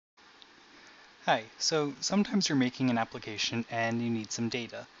Hi, so sometimes you're making an application and you need some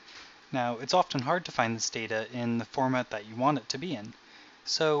data. Now, it's often hard to find this data in the format that you want it to be in.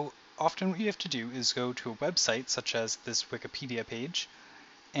 So often what you have to do is go to a website such as this Wikipedia page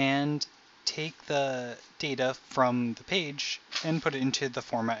and take the data from the page and put it into the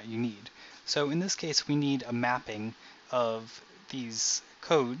format you need. So in this case, we need a mapping of these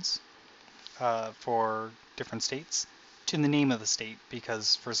codes for different states to the name of the state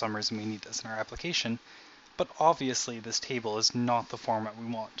because for some reason we need this in our application. But obviously this table is not the format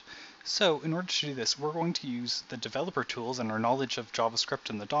we want. So in order to do this, we're going to use the developer tools and our knowledge of JavaScript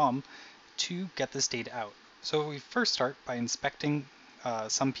and the DOM to get this data out. So we first start by inspecting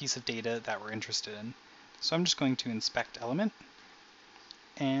some piece of data that we're interested in. So I'm just going to inspect element,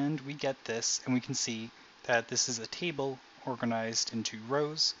 and we get this, and we can see that this is a table organized into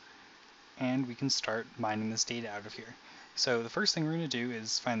rows, and we can start mining this data out of here. So the first thing we're going to do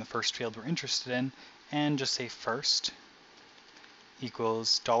is find the first field we're interested in and just say first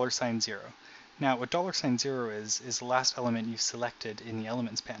equals $0. Now what $0 is the last element you've selected in the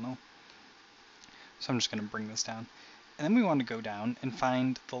elements panel. So I'm just going to bring this down. And then we want to go down and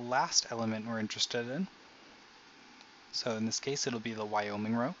find the last element we're interested in. So in this case it'll be the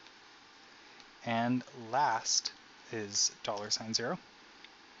Wyoming row. And last is $0. And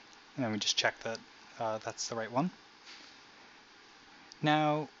then we just check that that's the right one.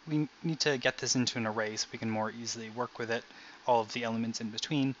 Now we need to get this into an array so we can more easily work with it, all of the elements in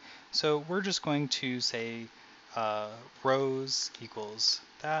between. So we're just going to say rows equals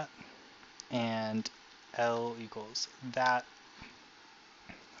that and L equals that.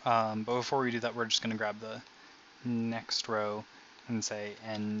 But before we do that, we're just going to grab the next row and say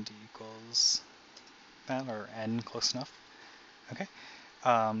end equals that, or n close enough. Okay.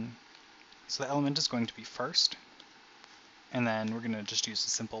 So the element is going to be first. And then we're going to just use a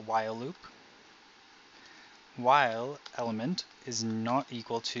simple while loop. While element is not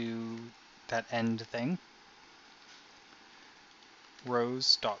equal to that end thing,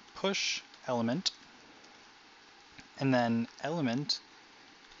 rows.push element, and then element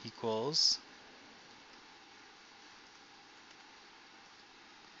equals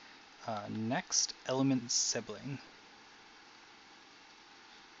next element sibling.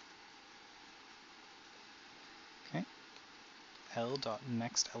 Okay,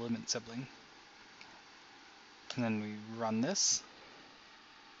 L.next element sibling. And then we run this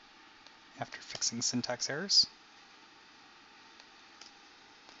after fixing syntax errors.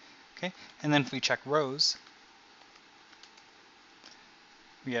 Okay, and then if we check rows,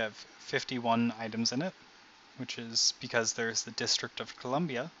 we have 51 items in it, which is because there's the District of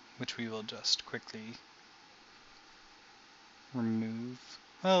Columbia, which we will just quickly remove.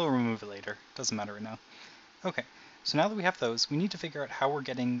 Well, we'll remove it later. Doesn't matter right now. Okay, so now that we have those, we need to figure out how we're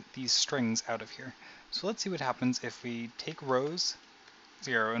getting these strings out of here. So let's see what happens if we take rows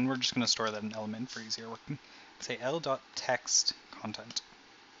 0, and we're just going to store that in element for easier working. Say L.text content.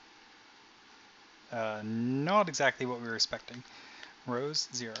 Not exactly what we were expecting. Rows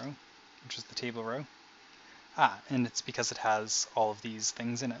 0, which is the table row. And it's because it has all of these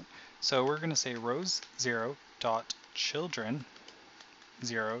things in it. So we're going to say rows 0 dot children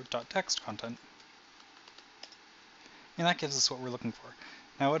 0 dot text content. And that gives us what we're looking for.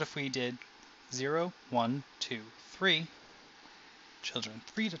 Now what if we did 0, 1, 2, 3, children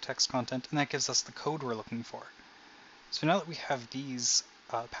 3 to text content, and that gives us the code we're looking for. So now that we have these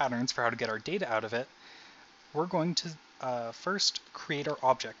patterns for how to get our data out of it, we're going to first create our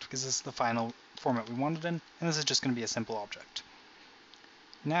object, because this is the final format we wanted in, and this is just going to be a simple object.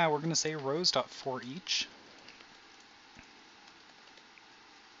 Now we're going to say rows.forEach,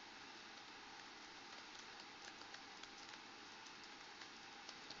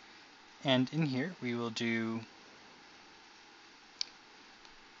 and in here we will do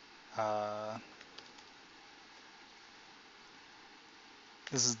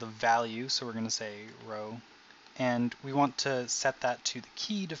this is the value, so we're going to say row, and we want to set that to the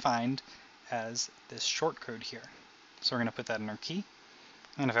key defined as this shortcode here. So we're going to put that in our key,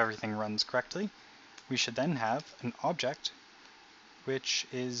 and if everything runs correctly, we should then have an object which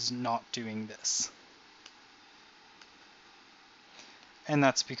is not doing this. And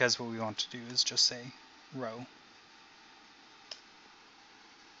that's because what we want to do is just say row.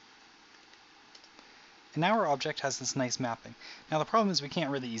 And now our object has this nice mapping. Now the problem is we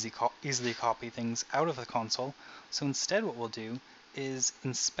can't really easily copy things out of the console, so instead what we'll do is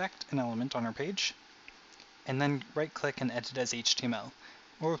inspect an element on our page, and then right-click and edit as HTML.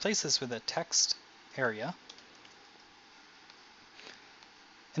 We'll replace this with a text area,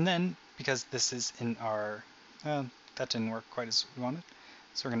 and then, because this is in our, that didn't work quite as we wanted,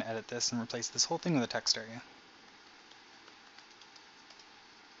 So we're going to edit this and replace this whole thing with a text area.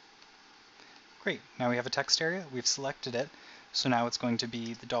 Great, now we have a text area, we've selected it, so now it's going to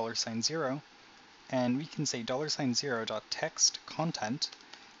be the $0, and we can say $0.text content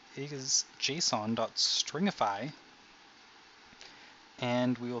is JSON.stringify,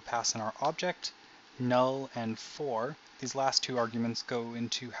 and we will pass in our object, null, and for. These last two arguments go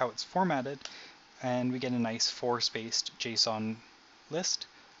into how it's formatted, and we get a nice four-spaced JSON list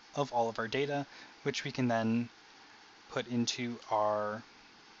of all of our data, which we can then put into our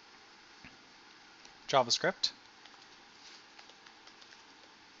JavaScript.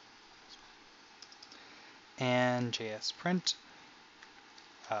 And JSPrint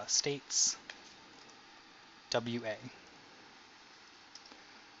states WA.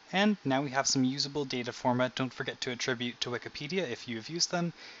 And now we have some usable data format. Don't forget to attribute to Wikipedia if you have used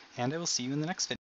them, and I will see you in the next video.